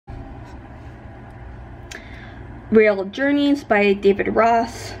Rail Journeys by David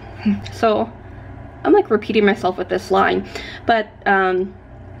Ross. So I'm like repeating myself with this line, but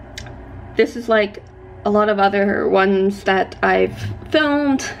this is like a lot of other ones that I've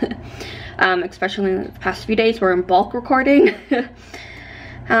filmed, especially in the past few days. We're in bulk recording.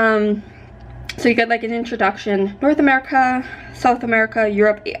 So you get like an introduction: North America, South America,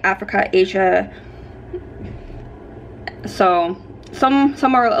 Europe, Africa, Asia. So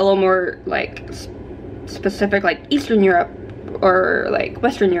some are a little more like specific, like Eastern Europe or like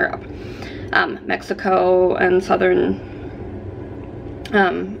Western Europe, Mexico and Southern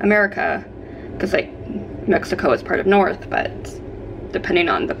America, because like Mexico is part of North, but depending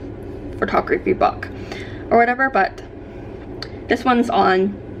on the photography book or whatever. But this one's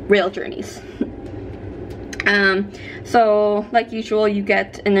on rail journeys. So like usual, you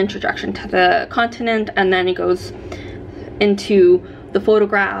get an introduction to the continent, and then it goes into the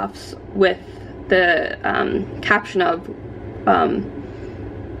photographs with the caption of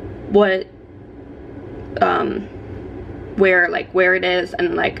what where it is,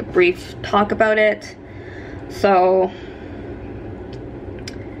 and like a brief talk about it. So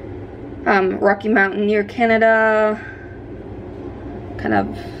Rocky Mountain near Canada, kind of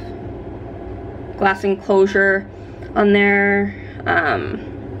glass enclosure on there.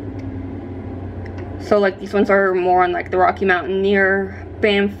 So like these ones are more on like the Rocky Mountain near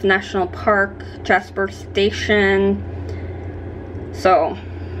Banff National Park, Jasper Station. So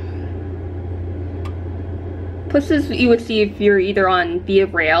places you would see if you're either on Via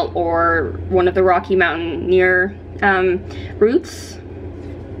Rail or one of the Rocky Mountain near routes.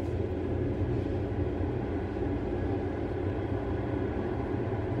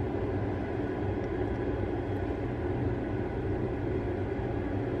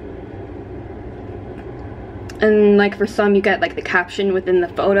 And like for some, you get like the caption within the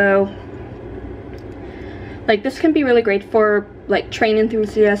photo. Like this can be really great for like train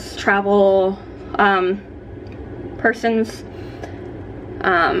enthusiasts, travel persons.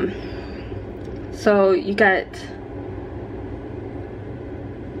 So you get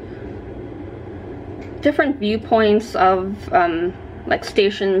different viewpoints of like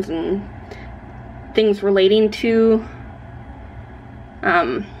stations and things relating to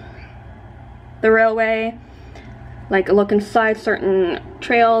the railway. Like a look inside certain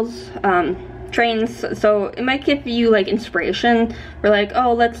trails, trains, so it might give you like inspiration. We're like,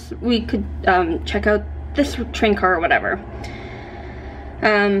 oh, we could check out this train car or whatever.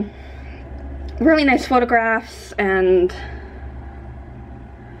 Really nice photographs and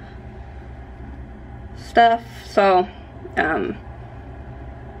stuff. So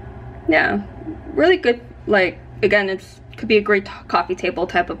yeah, really good. Like again, could be a great coffee table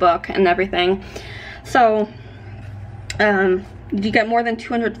type of book and everything. So you get more than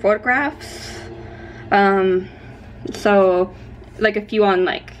 200 photographs. So like a few on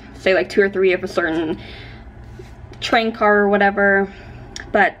like say like 2 or 3 of a certain train car or whatever.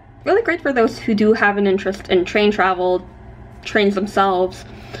 But really great for those who do have an interest in train travel, trains themselves,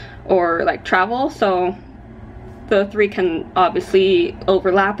 or like travel. So the 3 can obviously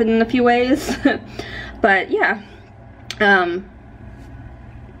overlap in a few ways. But yeah,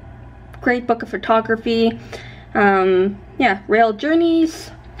 great book of photography. Yeah, Rail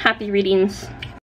Journeys. Happy readings.